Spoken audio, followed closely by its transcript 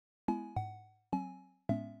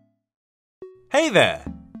Hey there!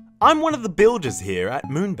 I'm one of the builders here at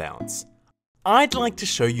Moonbounce. I'd like to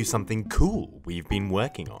show you something cool we've been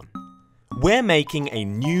working on. We're making a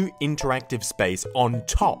new interactive space on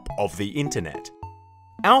top of the internet.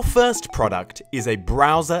 Our first product is a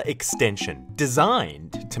browser extension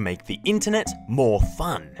designed to make the internet more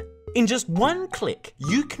fun. In just one click,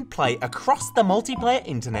 you can play across the multiplayer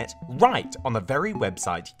internet right on the very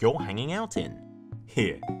website you're hanging out in.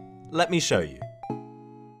 Here, let me show you.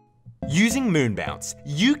 Using Moonbounce,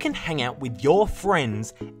 you can hang out with your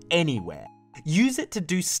friends anywhere. Use it to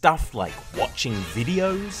do stuff like watching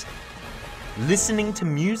videos, listening to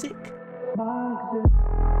music,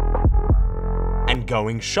 and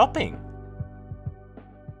going shopping.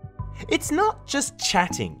 It's not just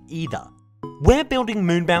chatting either. We're building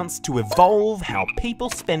Moonbounce to evolve how people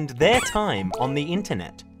spend their time on the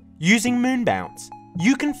internet. Using Moonbounce,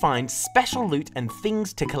 you can find special loot and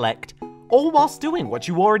things to collect, all whilst doing what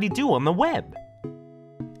you already do on the web.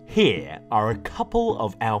 Here are a couple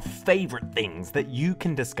of our favourite things that you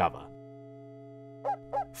can discover.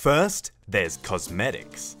 First, there's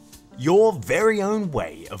cosmetics. Your very own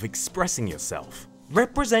way of expressing yourself.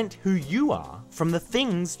 Represent who you are from the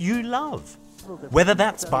things you love. Whether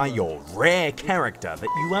that's by your rare character that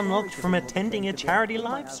you unlocked from attending a charity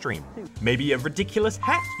livestream. Maybe a ridiculous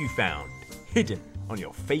hat you found, hidden on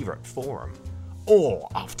your favourite forum. Or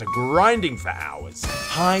after grinding for hours,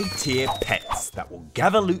 high-tier pets that will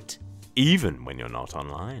gather loot even when you're not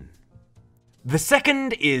online. The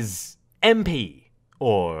second is MP,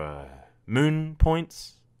 or moon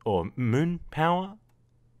points, or moon power.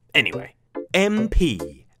 Anyway,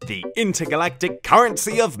 MP, the intergalactic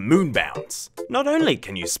currency of Moonbounce. Not only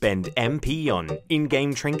can you spend MP on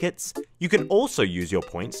in-game trinkets, you can also use your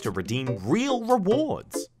points to redeem real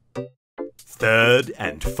rewards. Third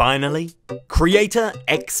and finally, Creator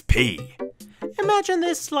XP. Imagine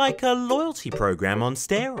this like a loyalty program on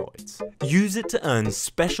steroids. Use it to earn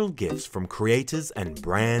special gifts from creators and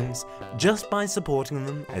brands just by supporting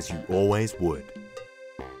them as you always would.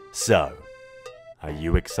 So, are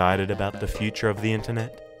you excited about the future of the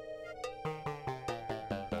internet?